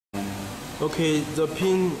Okay, the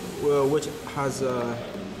pin which has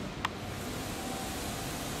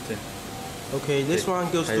Okay, this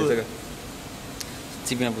one goes to 这个，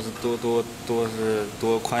这边不是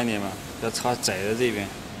多宽一点吗？要插窄的这边。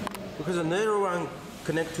Because the narrow one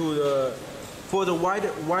connect to for the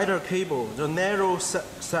wider cable, the narrow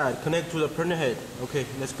side connect to the printer head. Okay,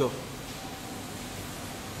 let's go.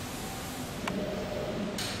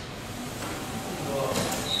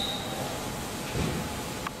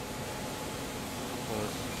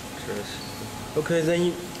 Okay,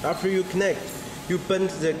 then after you connect, you bend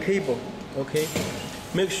the cable. Okay,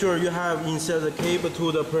 make sure you have insert the cable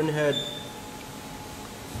to the printer head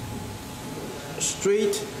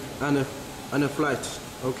straight and flat.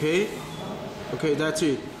 Okay, that's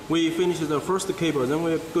it. We finished the first cable. Then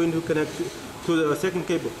we're going to connect to the second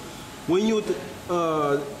cable. When you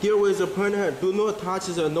deal with the printer head, do not touch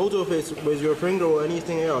the nozzle face with your finger or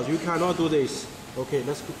anything else. You cannot do this. Okay,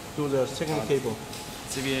 let's do the second cable.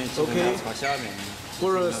 Okay,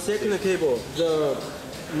 for the second cable, the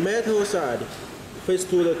metal side face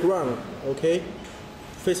to the ground. Okay,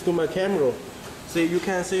 face to my camera. See, you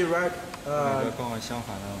can see right.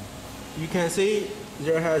 You can see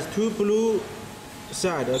there has two blue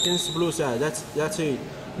side against blue side. That's it.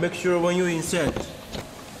 Make sure when you insert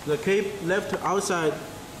the cable left outside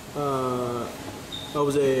of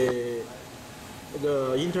the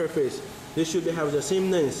interface, they should have the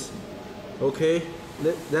same length. Okay,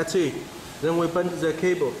 that's it. Then we bend the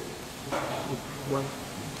cable. One.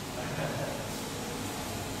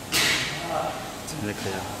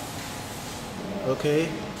 Okay.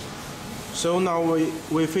 So now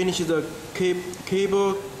we finish the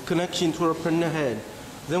cable connection to the printer head.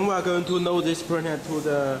 Then we are going to load this printer head to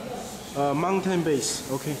the mountain base.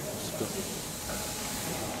 Okay, let's go.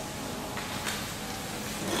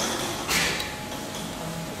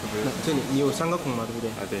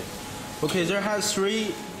 Okay, there has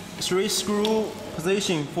three screw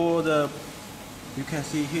position for the. You can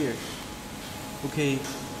see here. Okay.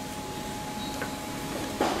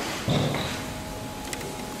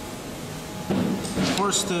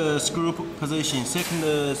 First screw position,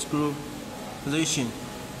 second screw position,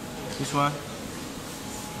 this one.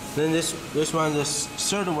 Then this one, the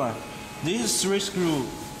third one. These three screws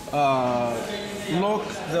lock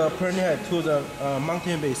the printer head to the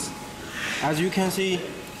mountain base. As you can see,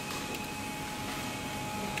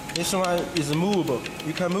 this one is movable.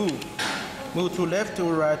 You can move to left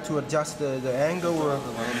or right to adjust the angle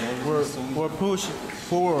or push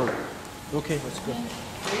forward. Okay, let's go.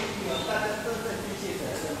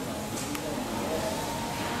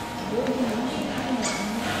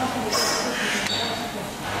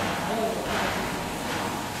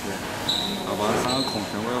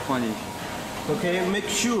 Okay, make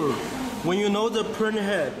sure when you know the printer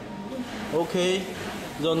head, okay,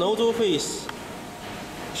 the nozzle face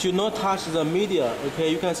should not touch the media. Okay,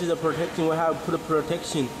 you can see the protection. We have put a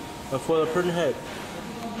protection for the printer head.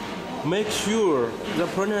 Make sure the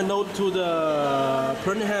printer node to the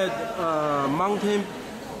printer head mounting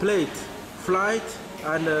plate flat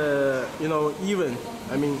and even.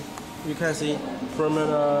 I mean, you can see from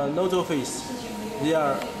the nozzle face they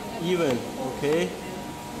are even. Okay.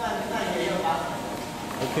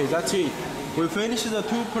 Okay, that's it. We finished the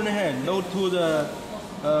two printer head node to the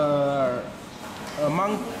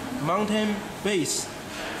mountain base.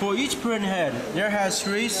 For each printer head, there has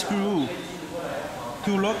 3 screws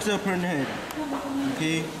to lock the printer head.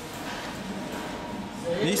 Okay.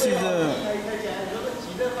 This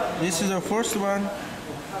is the first one.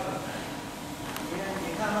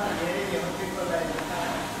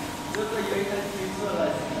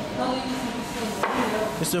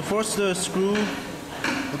 It's the first screw.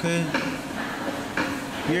 Okay.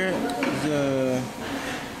 Here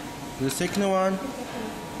the second one.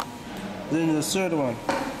 Then the third one.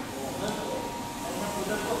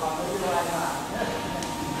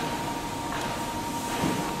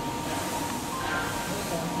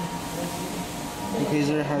 Okay,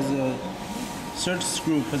 there has a third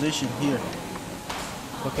screw position here.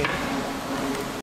 Okay.